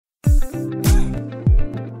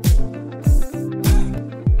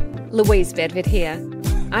Louise Bedford here.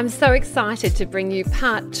 I'm so excited to bring you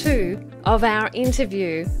part 2 of our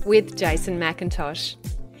interview with Jason McIntosh.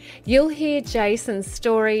 You'll hear Jason's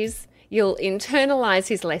stories, you'll internalise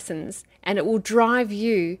his lessons, and it will drive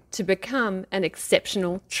you to become an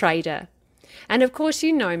exceptional trader. And of course,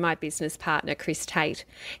 you know my business partner, Chris Tate.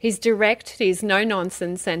 He's direct, he's no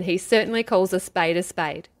nonsense, and he certainly calls a spade a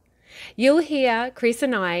spade. You'll hear Chris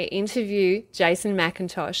and I interview Jason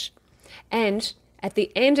McIntosh. And at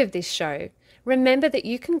the end of this show, remember that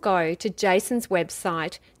you can go to Jason's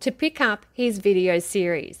website to pick up his video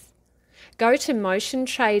series. Go to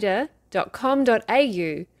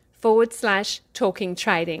motiontrader.com.au/talking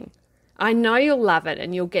trading. I know you'll love it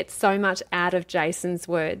and you'll get so much out of Jason's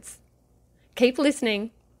words. Keep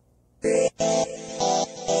listening.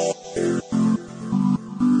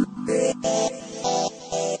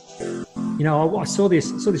 You know, I saw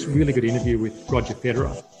this really good interview with Roger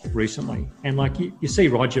Federer recently, and like you see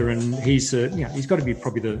Roger, and he's he's got to be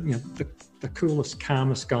probably the coolest,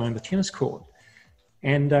 calmest guy on the tennis court,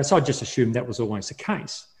 and so I just assumed that was always the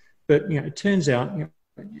case. But it turns out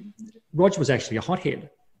Roger was actually a hothead.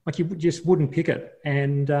 Like, you just wouldn't pick it,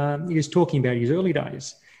 and he was talking about his early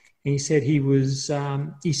days, and he said he used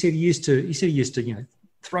to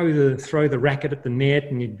throw the racket at the net,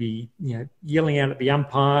 and he'd be yelling out at the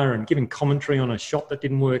umpire and giving commentary on a shot that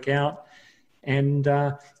didn't work out. And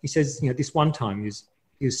he says this one time he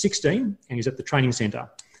was 16 and he was at the training centre,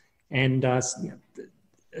 and a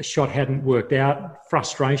shot hadn't worked out,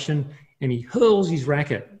 frustration, and he hurls his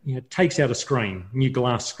racket, takes out a screen, new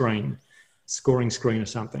glass screen, scoring screen or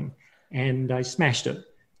something, and he smashed it.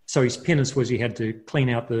 So his penance was he had to clean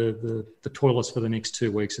out the toilets for the next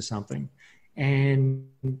 2 weeks or something. And,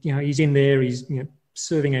 he's in there, he's,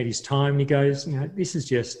 serving out his time, and he goes, this is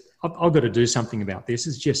just, I've got to do something about this.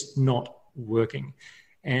 It's just not working.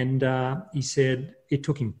 And he said it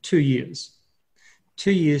took him 2 years.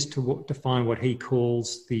 2 years to find what he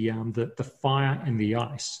calls the fire and the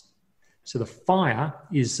ice. So the fire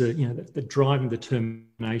is the drive and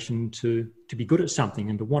determination to be good at something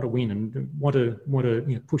and to want to win and want to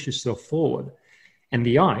push yourself forward. And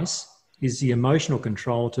the ice is the emotional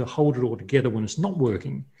control to hold it all together when it's not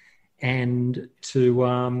working, and you're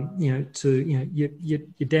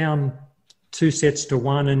down 2 sets to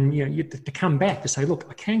 1, and you to come back, to say, look,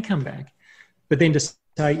 I can come back, but then to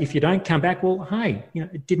say, if you don't come back, well, hey,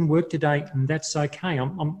 it didn't work today, and that's okay.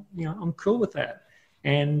 I'm cool with that,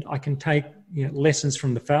 and I can take lessons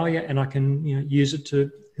from the failure, and I can use it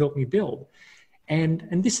to help me build,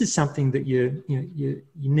 and this is something that you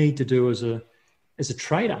need to do as a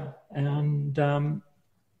trader. And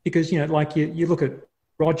because you look at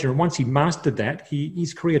Roger, and once he mastered that,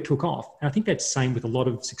 his career took off. And I think that's the same with a lot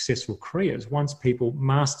of successful careers. Once people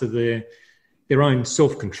master their own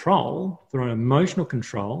self-control, their own emotional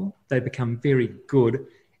control, they become very good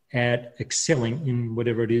at excelling in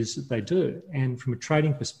whatever it is that they do. And from a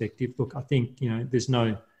trading perspective, look, I think there's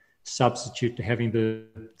no substitute to having the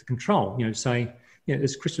control. Say,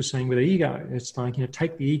 as Chris was saying with the ego, it's like,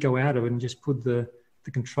 take the ego out of it and just put the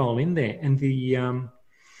control in there. And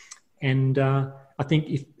I think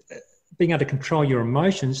if being able to control your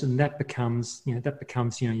emotions, and that becomes your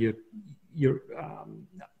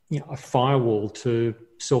a firewall to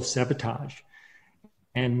self-sabotage.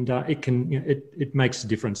 And it makes a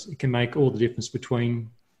difference. It can make all the difference between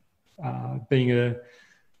being a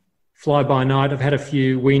fly-by-night, I've had a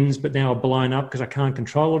few wins, but now I've blown up because I can't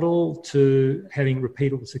control it all, to having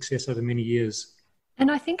repeatable success over many years. And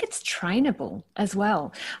I think it's trainable as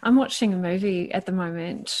well. I'm watching a movie at the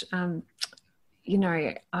moment. I'm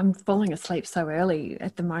falling asleep so early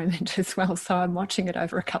at the moment as well, so I'm watching it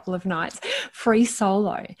over a couple of nights. Free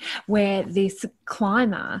Solo, where this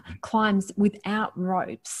climber climbs without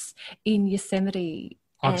ropes in Yosemite.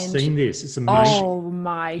 I've seen this. It's amazing. Oh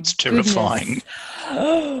my It's terrifying.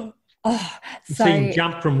 You see him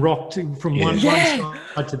jump from rock from one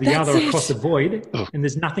side to the other across a void, and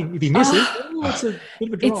there's nothing. If he misses, it's a bit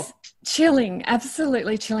of a drop. It's chilling,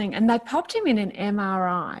 absolutely chilling. And they popped him in an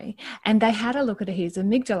MRI, and they had a look at his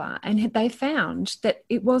amygdala, and they found that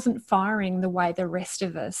it wasn't firing the way the rest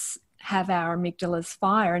of us have our amygdalas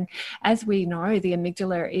fire. And as we know, the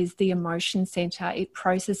amygdala is the emotion center. It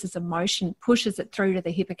processes emotion, pushes it through to the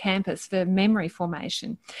hippocampus for memory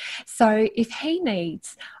formation. So if he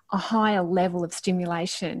needs a higher level of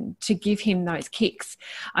stimulation to give him those kicks,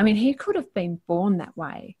 I mean, he could have been born that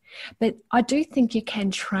way. But I do think you can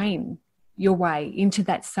train your way into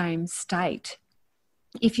that same state.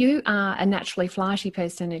 if you are a naturally flighty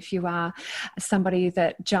person, if you are somebody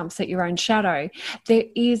that jumps at your own shadow, there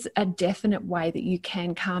is a definite way that you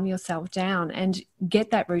can calm yourself down and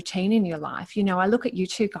get that routine in your life. You know, I look at you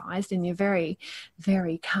two guys and you're very,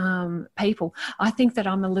 very calm people. I think that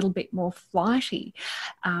I'm a little bit more flighty,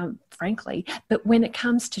 frankly. But when it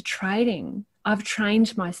comes to trading, I've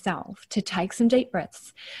trained myself to take some deep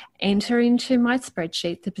breaths, enter into my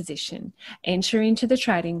spreadsheet, the position, enter into the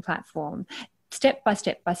trading platform, step by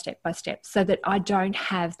step by step by step, so that I don't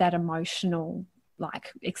have that emotional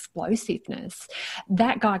like explosiveness.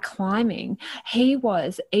 That guy climbing, he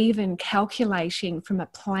was even calculating from a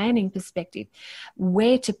planning perspective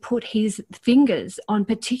where to put his fingers on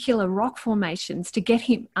particular rock formations to get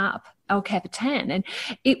him up El Capitan. And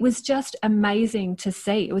it was just amazing to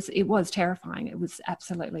see. It was terrifying. It was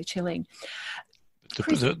absolutely chilling.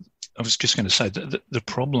 I was just going to say that the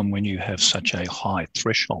problem when you have such a high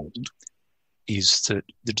threshold is that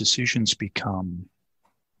the decisions become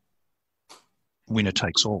winner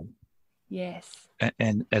takes all. Yes.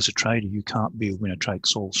 And as a trader, you can't be a winner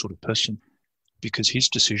takes all sort of person because his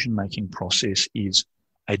decision-making process is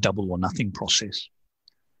a double or nothing process.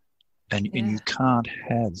 And you can't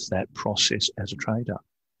have that process as a trader.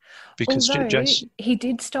 Because although he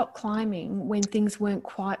did stop climbing when things weren't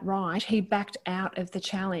quite right, he backed out of the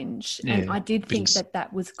challenge. Yeah, and I did think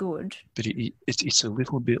that was good. But it's a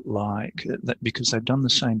little bit like that because they've done the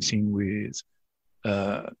same thing with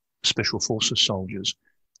Special Forces soldiers.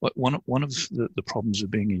 One of the problems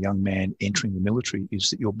of being a young man entering the military is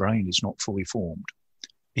that your brain is not fully formed.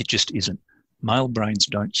 It just isn't. Male brains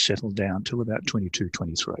don't settle down till about 22,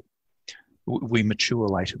 23. We mature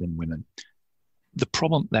later than women. The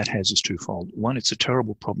problem that has is twofold. One, it's a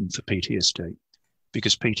terrible problem for PTSD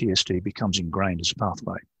because PTSD becomes ingrained as a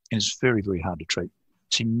pathway and it's very, very hard to treat.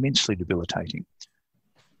 It's immensely debilitating.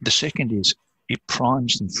 The second is it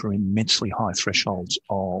primes them for immensely high thresholds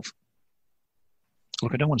of,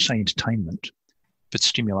 look, I don't want to say entertainment, but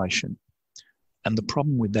stimulation. And the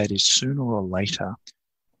problem with that is sooner or later,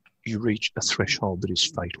 you reach a threshold that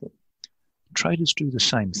is fatal. Traders do the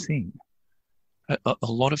same thing. A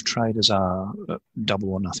lot of traders are double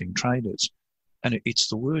or nothing traders. And it's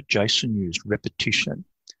the word Jason used, repetition.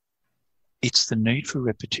 It's the need for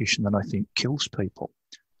repetition that I think kills people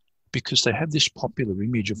because they have this popular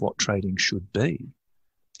image of what trading should be.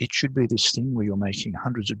 It should be this thing where you're making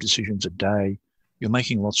hundreds of decisions a day. You're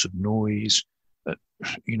making lots of noise.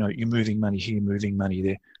 You're moving money here, moving money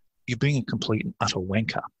there. You're being a complete and utter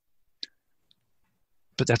wanker.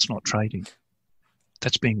 But that's not trading.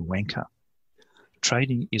 That's being a wanker.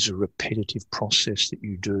 Trading is a repetitive process that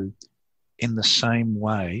you do in the same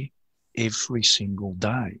way every single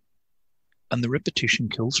day. And the repetition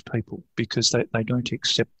kills people because they don't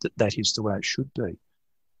accept that is the way it should be.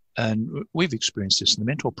 And we've experienced this in the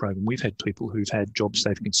mentor program. We've had people who've had jobs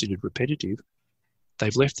they've considered repetitive.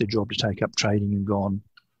 They've left their job to take up trading and gone,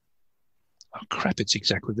 oh crap, it's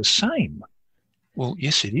exactly the same. Well,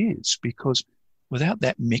 yes, it is, because without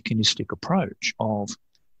that mechanistic approach of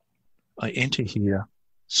I enter here,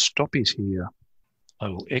 stop is here, I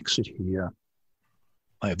will exit here,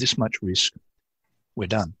 I have this much risk, we're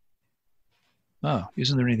done. Oh,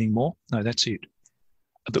 isn't there anything more? No, that's it.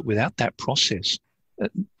 But without that process,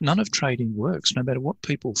 none of trading works, no matter what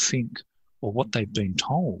people think or what they've been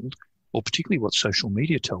told, or particularly what social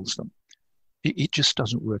media tells them. It just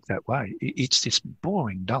doesn't work that way. It's this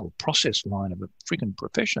boring, dull process line of a freaking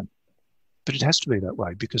profession. But it has to be that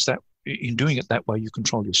way because in doing it that way, you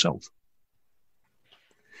control yourself.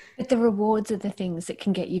 But the rewards are the things that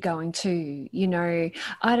can get you going too. You know,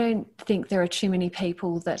 I don't think there are too many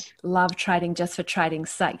people that love trading just for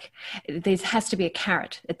trading's sake. There has to be a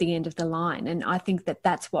carrot at the end of the line. And I think that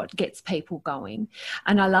that's what gets people going.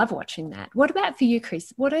 And I love watching that. What about for you,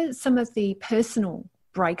 Chris? What are some of the personal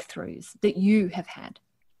breakthroughs that you have had?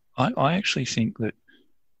 I actually think that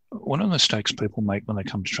one of the mistakes people make when they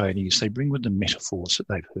come to trading is they bring with them metaphors that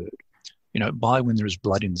they've heard. You know, buy when there is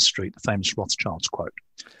blood in the street, the famous Rothschild's quote.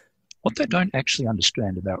 What they don't actually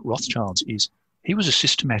understand about Rothschild's is he was a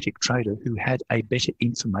systematic trader who had a better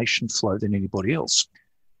information flow than anybody else.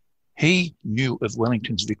 He knew of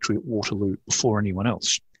Wellington's victory at Waterloo before anyone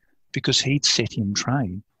else because he'd set in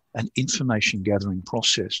train an information gathering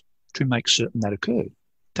process to make certain that occurred.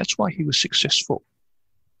 That's why he was successful.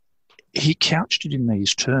 He couched it in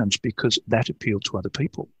these terms because that appealed to other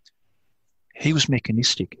people. He was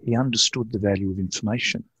mechanistic. He understood the value of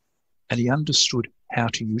information and he understood how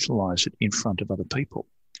to utilize it in front of other people.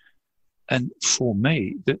 And for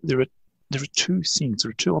me, there are two things,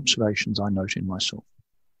 there are two observations I note in myself.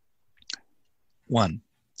 One,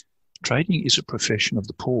 trading is a profession of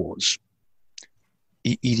the pause.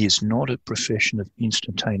 It is not a profession of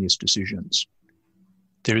instantaneous decisions.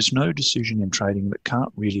 There is no decision in trading that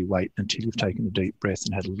can't really wait until you've taken a deep breath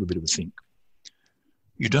and had a little bit of a think.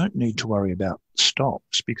 You don't need to worry about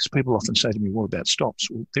stops, because people often say to me, what about stops?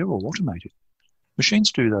 Well, they're all automated.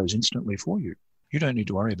 Machines do those instantly for you. You don't need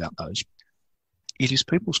to worry about those. It is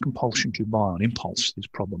people's compulsion to buy on impulse that is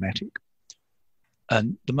problematic.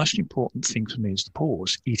 And the most important thing for me is the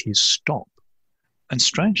pause. It is stop. And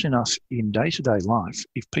strangely enough, in day-to-day life,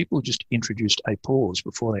 if people just introduced a pause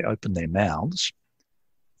before they open their mouths,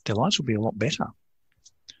 their lives would be a lot better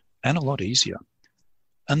and a lot easier.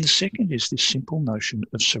 And the second is this simple notion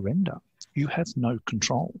of surrender. You have no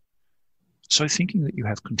control. So thinking that you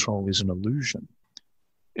have control is an illusion.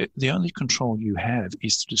 The only control you have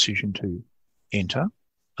is the decision to enter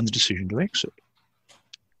and the decision to exit.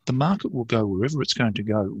 The market will go wherever it's going to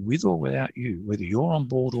go, with or without you, whether you're on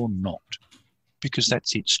board or not, because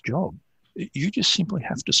that's its job. You just simply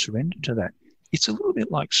have to surrender to that. It's a little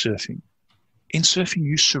bit like surfing. In surfing,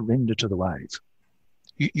 you surrender to the wave.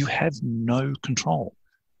 You have no control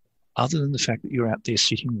other than the fact that you're out there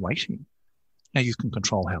sitting waiting. Now, you can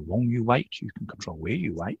control how long you wait. You can control where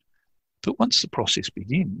you wait. But once the process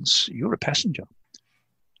begins, you're a passenger.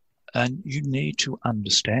 And you need to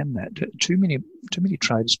understand that. Too many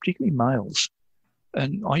traders, particularly males,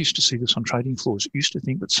 and I used to see this on trading floors, used to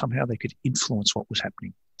think that somehow they could influence what was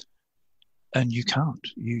happening. And you can't.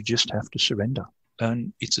 You just have to surrender.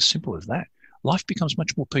 And it's as simple as that. Life becomes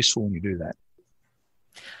much more peaceful when you do that.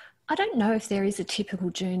 I don't know if there is a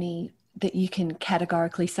typical journey that you can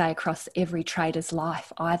categorically say across every trader's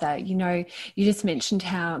life either. You know, you just mentioned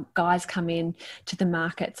how guys come in to the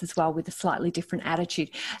markets as well with a slightly different attitude.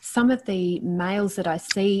 Some of the males that I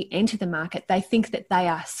see enter the market, they think that they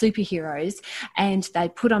are superheroes and they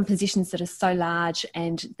put on positions that are so large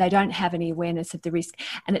and they don't have any awareness of the risk.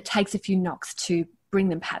 And it takes a few knocks to bring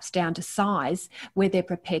them perhaps down to size where they're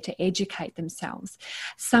prepared to educate themselves.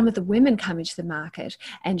 Some of the women come into the market,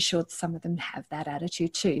 and sure, some of them have that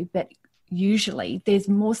attitude too, but usually there's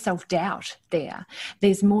more self-doubt there.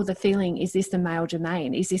 There's more the feeling, is this the male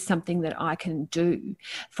domain? Is this something that I can do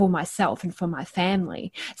for myself and for my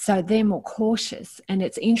family? So they're more cautious. And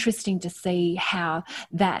it's interesting to see how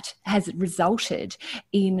that has resulted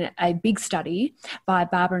in a big study by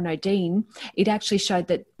Barbara Nodine. It actually showed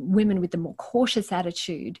that women with the more cautious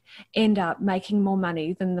attitude end up making more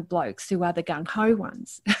money than the blokes who are the gung-ho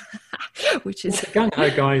ones. Which is... Well,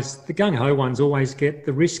 the gung-ho ones always get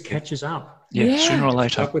the risk catches up. Yeah, sooner or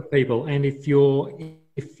later. Up with people, and if you're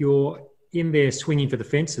in there swinging for the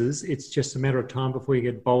fences, it's just a matter of time before you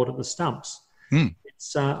get bowled at the stumps.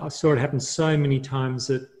 It's I saw it happen so many times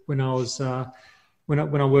that when I was when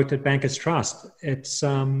I worked at Bankers Trust,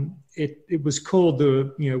 it was called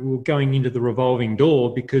we were going into the revolving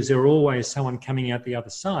door because there were always someone coming out the other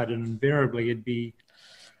side, and invariably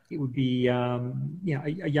it would be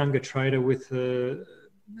a younger trader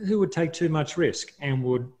who would take too much risk and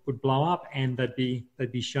would blow up, and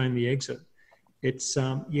they'd be shown the exit. It's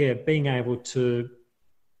being able to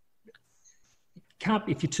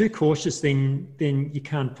if you're too cautious, then you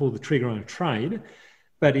can't pull the trigger on a trade.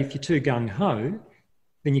 But if you're too gung-ho,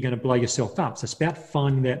 then you're going to blow yourself up. So it's about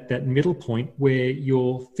finding that middle point where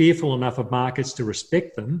you're fearful enough of markets to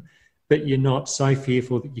respect them, but you're not so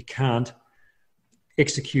fearful that you can't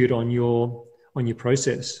execute on your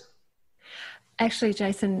process. Actually,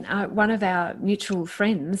 Jason, one of our mutual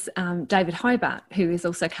friends, David Hobart, who is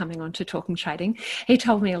also coming on to Talking Trading, he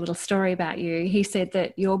told me a little story about you. He said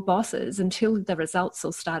that your bosses, until the results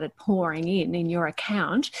all started pouring in your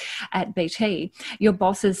account at BT, your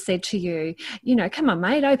bosses said to you, come on,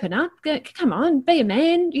 mate, open up, come on, be a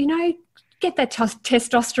man, get that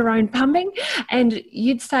testosterone pumping. And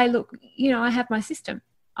you'd say, look, I have my system.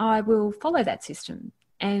 I will follow that system.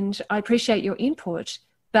 And I appreciate your input,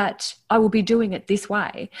 but I will be doing it this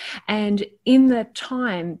way. And in the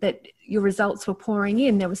time that your results were pouring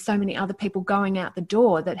in, there were so many other people going out the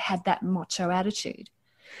door that had that macho attitude.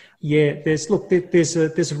 Yeah, there's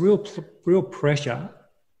a real pressure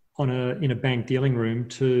in a bank dealing room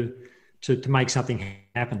to make something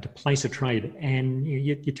happen, to place a trade, and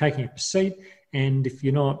you're taking a seat. And if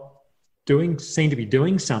you're not seem to be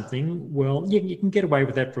doing something, well, you can get away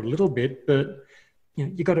with that for a little bit, but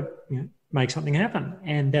you got to make something happen,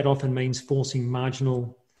 and that often means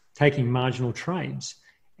taking marginal trades,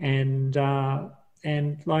 and that's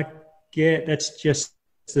just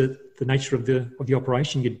the nature of the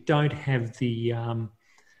operation. You don't have the and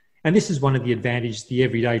this is one of the advantages the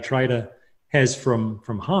everyday trader has from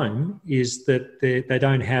home, is that they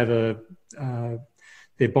don't have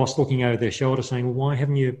their boss looking over their shoulder saying, well, why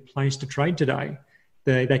haven't you placed a trade today?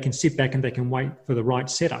 They can sit back and they can wait for the right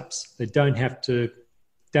setups. They don't have to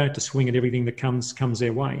swing at everything that comes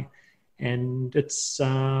their way. And it's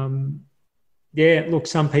look,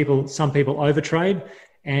 some people overtrade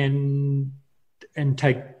and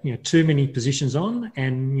take too many positions on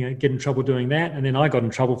and get in trouble doing that. And then I got in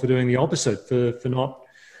trouble for doing the opposite, for not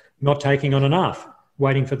taking on enough,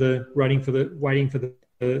 waiting for the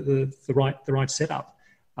right setup.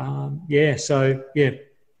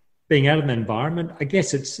 Being out of that environment, I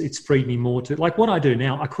guess it's freed me more to, like what I do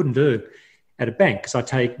now, I couldn't do at a bank because I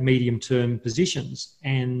take medium-term positions,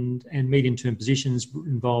 and medium-term positions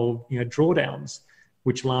involve drawdowns,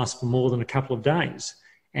 which last for more than a couple of days.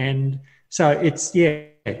 And so it's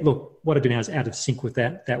look, what I do now is out of sync with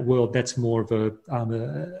that world. That's more of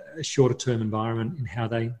a shorter-term environment in how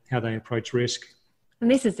they approach risk. And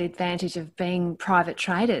this is the advantage of being private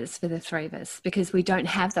traders for the three of us, because we don't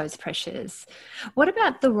have those pressures. What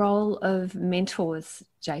about the role of mentors,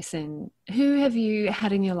 Jason? Who have you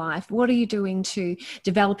had in your life? What are you doing to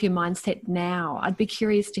develop your mindset now? I'd be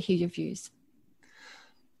curious to hear your views.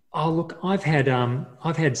 Oh, look, I've had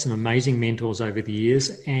some amazing mentors over the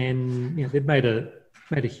years, and they've made a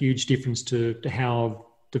huge difference to how I've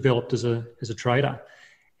developed as a trader.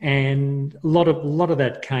 And a lot of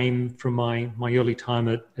that came from my early time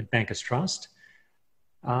at Bankers Trust.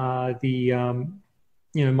 My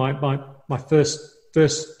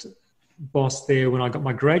first boss there when I got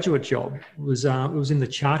my graduate job was in the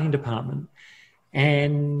charting department,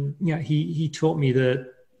 and he taught me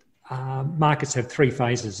that markets have three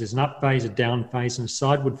phases. There's an up phase, a down phase, and a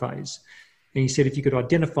sideward phase. And he said if you could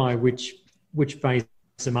identify which phase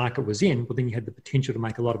the market was in, well, then you had the potential to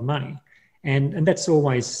make a lot of money. And that's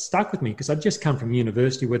always stuck with me, because I'd just come from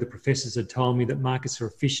university where the professors had told me that markets are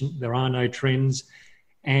efficient, there are no trends,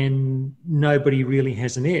 and nobody really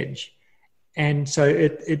has an edge. And so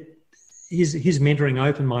his mentoring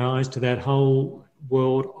opened my eyes to that whole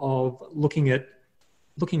world of looking at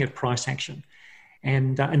price action,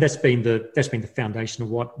 and that's been the foundation of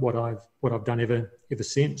what I've done ever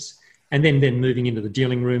since. And then moving into the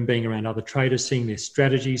dealing room, being around other traders, seeing their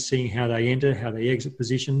strategies, seeing how they enter, how they exit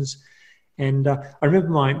positions. And I remember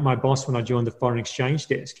my boss, when I joined the foreign exchange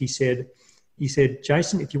desk, he said,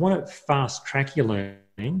 Jason, if you want to fast track your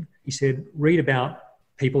learning, he said, read about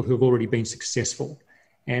people who have already been successful.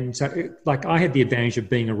 And so, like, I had the advantage of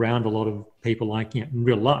being around a lot of people, like, in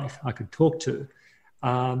real life, I could talk to.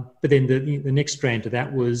 But then the next strand to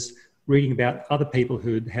that was reading about other people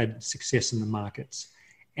who had had success in the markets.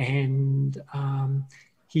 And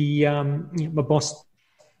my boss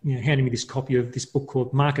handed me this copy of this book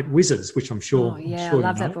called Market Wizards, which I'm sure. I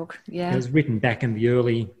love that book. Yeah, it was written back in the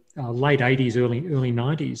late 80s, early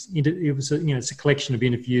 90s. It was it's a collection of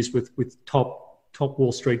interviews with top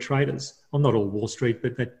Wall Street traders. Well, not all Wall Street,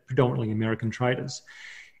 but predominantly American traders.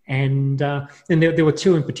 And there were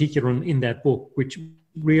two in particular in that book, which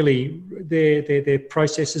really their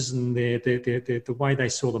processes and the way they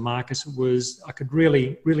saw the markets was I could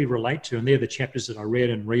really relate to. And they're the chapters that I read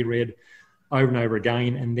and reread over and over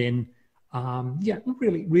again. And then,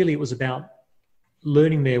 really it was about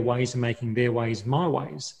learning their ways and making their ways my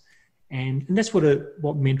ways. And that's what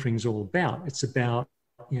mentoring is all about. It's about,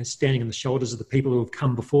 standing on the shoulders of the people who have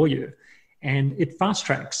come before you. And it fast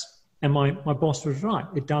tracks. And my boss was right.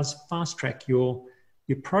 It does fast track your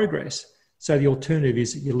progress. So the alternative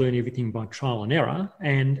is that you learn everything by trial and error,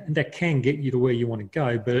 and that can get you to where you want to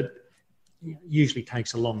go, but it usually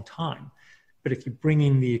takes a long time. But if you bring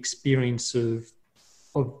in the experience of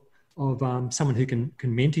someone who can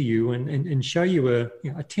mentor you and show you a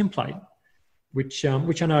template, which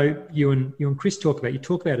I know you and Chris talk about. You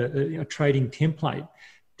talk about a trading template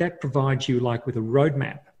that provides you like with a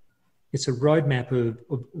roadmap. It's a roadmap of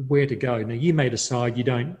where to go. Now, you may decide you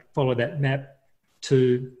don't follow that map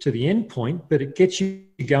to the end point, but it gets you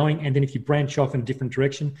going. And then if you branch off in a different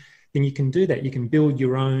direction, then you can do that. You can build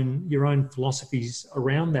your own philosophies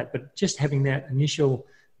around that. But just having that initial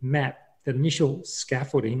map, that initial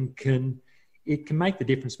scaffolding, can make the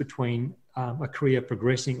difference between a career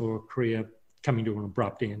progressing or a career coming to an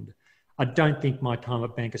abrupt end. I don't think my time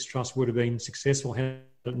at Bankers Trust would have been successful had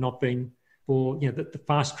it not been for the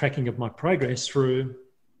fast tracking of my progress through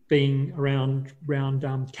being around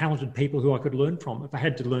talented people who I could learn from. If I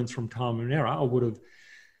had to learn from time and error, I would have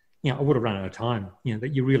run out of time.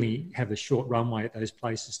 That you really have a short runway at those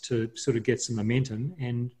places to sort of get some momentum,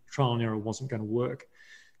 and trial and error wasn't going to work.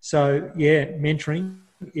 So mentoring,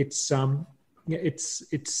 it's a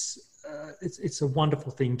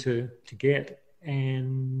wonderful thing to get.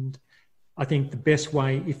 And I think the best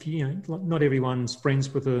way, if not everyone's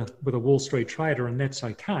friends with a Wall Street trader, and that's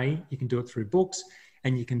okay. You can do it through books,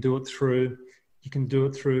 and you can do it through You can do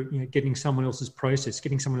it through getting someone else's process,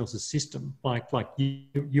 getting someone else's system, like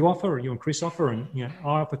you offer, or you and Chris offer, and I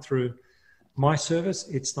offer through my service.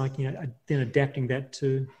 It's like then adapting that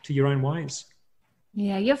to your own ways.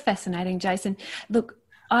 Yeah, you're fascinating, Jason. Look,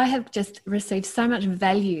 I have just received so much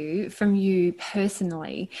value from you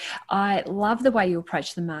personally. I love the way you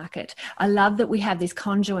approach the market. I love that we have this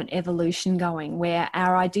conjoint evolution going where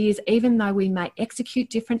our ideas, even though we may execute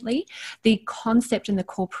differently, the concept and the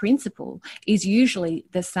core principle is usually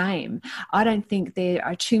the same. I don't think there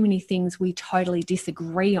are too many things we totally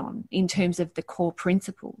disagree on in terms of the core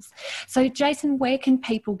principles. So, Jason, where can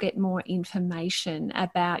people get more information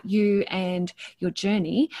about you and your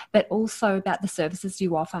journey, but also about the services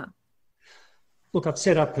you offer? Look, I've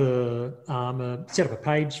set up a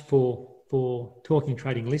page for Talking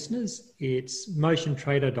Trading listeners. It's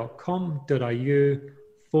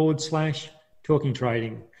motiontrader.com.au/Talking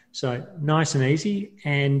Trading. So nice and easy,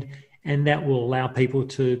 and that will allow people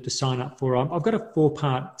to sign up for. I've got a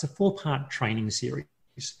four-part training series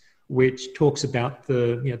which talks about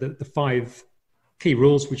the 5 key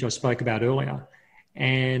rules which I spoke about earlier,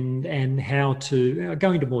 and how to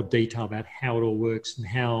go into more detail about how it all works and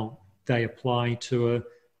how they apply to a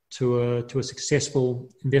successful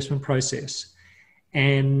investment process.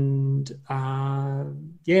 And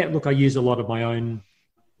look, I use a lot of my own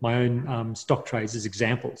stock trades as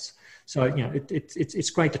examples. So it's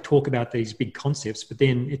great to talk about these big concepts, but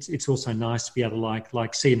then it's also nice to be able to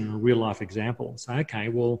like see it in a real life example. So okay,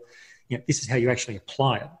 well, this is how you actually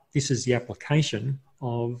apply it. This is the application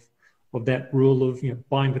of that rule of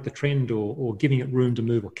buying with the trend, or giving it room to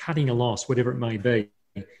move, or cutting a loss, whatever it may be.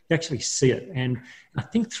 You actually see it, and I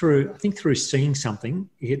think through seeing something,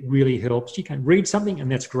 it really helps. You can read something,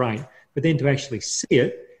 and that's great, but then to actually see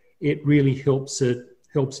it, it really helps. It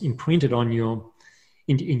helps imprint it on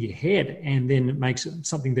in your head, and then it makes it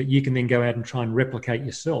something that you can then go out and try and replicate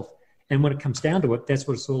yourself. And when it comes down to it, that's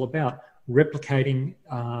what it's all about: replicating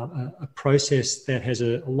a process that has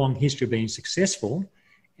a long history of being successful,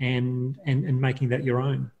 and making that your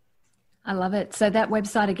own. I love it. So that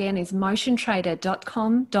website again is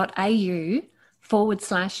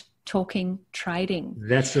motiontrader.com.au/talking trading.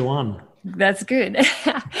 That's the one. That's good.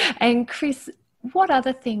 And Chris, what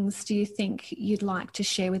other things do you think you'd like to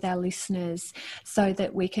share with our listeners so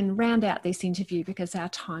that we can round out this interview, because our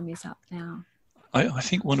time is up now? I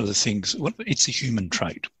think one of the things, it's a human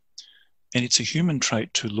trait. And it's a human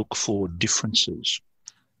trait to look for differences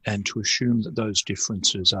and to assume that those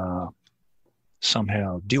differences are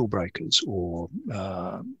somehow deal breakers or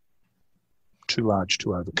too large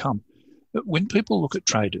to overcome. But when people look at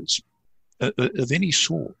traders of any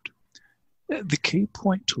sort, the key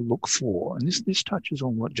point to look for, and this touches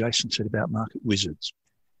on what Jason said about market wizards,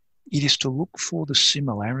 it is to look for the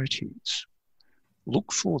similarities.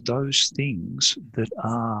 Look for those things that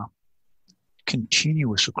are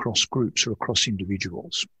continuous across groups or across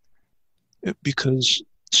individuals, because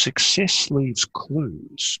success leaves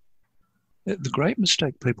clues. The great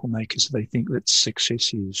mistake people make is they think that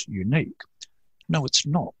success is unique. No, it's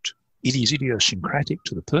not. It is idiosyncratic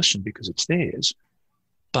to the person because it's theirs,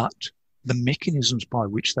 but the mechanisms by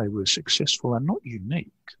which they were successful are not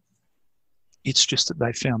unique. It's just that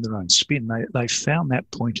they found their own spin. They found that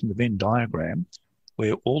point in the Venn diagram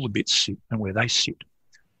where all the bits sit and where they sit.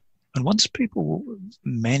 And once people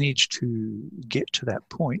manage to get to that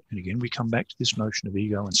point, and again, we come back to this notion of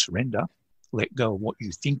ego and surrender, let go of what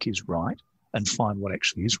you think is right and find what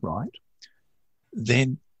actually is right,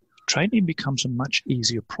 then trading becomes a much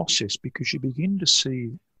easier process, because you begin to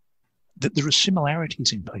see that there are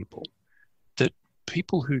similarities in people, that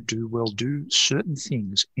people who do well do certain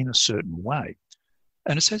things in a certain way.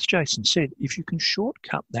 And as Jason said, if you can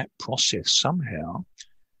shortcut that process somehow,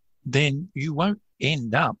 then you won't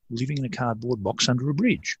end up living in a cardboard box under a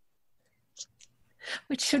bridge.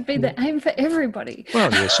 Which should be the aim for everybody.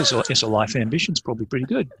 Well, yes, as a life ambition, it's probably pretty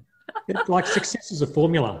good. Like success is a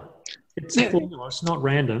formula. It's a formula. It's not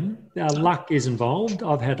random. Luck is involved.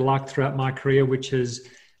 I've had luck throughout my career, which has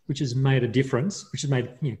made a difference, which has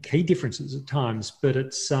made key differences at times. But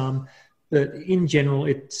it's but in general,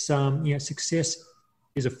 it's success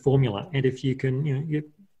is a formula, and if you can you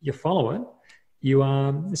follow it,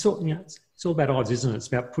 it's all about odds, isn't it? It's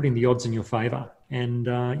about putting the odds in your favour, and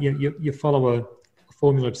you follow a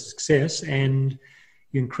formula of success, and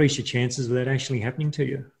you increase your chances of that actually happening to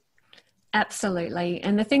you. Absolutely.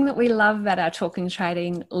 And the thing that we love about our Talking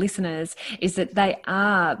Trading listeners is that they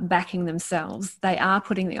are backing themselves. They are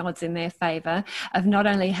putting the odds in their favour of not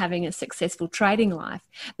only having a successful trading life,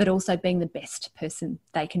 but also being the best person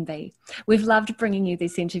they can be. We've loved bringing you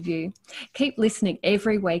this interview. Keep listening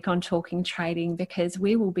every week on Talking Trading, because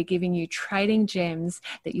we will be giving you trading gems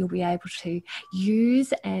that you'll be able to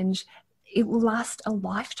use, and it will last a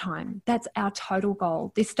lifetime. That's our total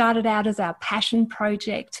goal. This started out as our passion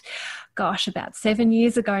project, about 7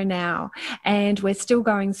 years ago now, and we're still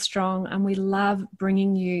going strong, and we love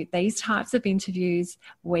bringing you these types of interviews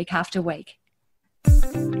week after week.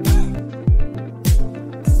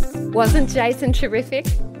 Wasn't Jason terrific?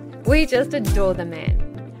 We just adore the man.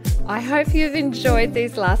 I hope you've enjoyed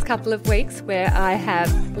these last couple of weeks where I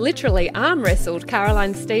have literally arm wrestled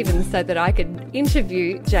Caroline Stevens so that I could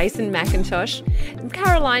interview Jason McIntosh. And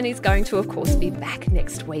Caroline is going to, of course, be back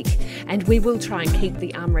next week, and we will try and keep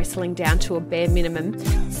the arm wrestling down to a bare minimum.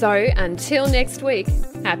 So until next week,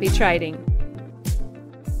 happy trading.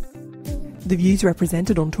 The views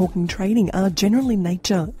represented on Talking Trading are general in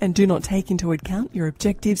nature and do not take into account your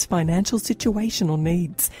objectives, financial situation or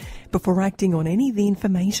needs. Before acting on any of the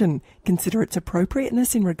information, consider its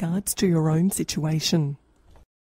appropriateness in regards to your own situation.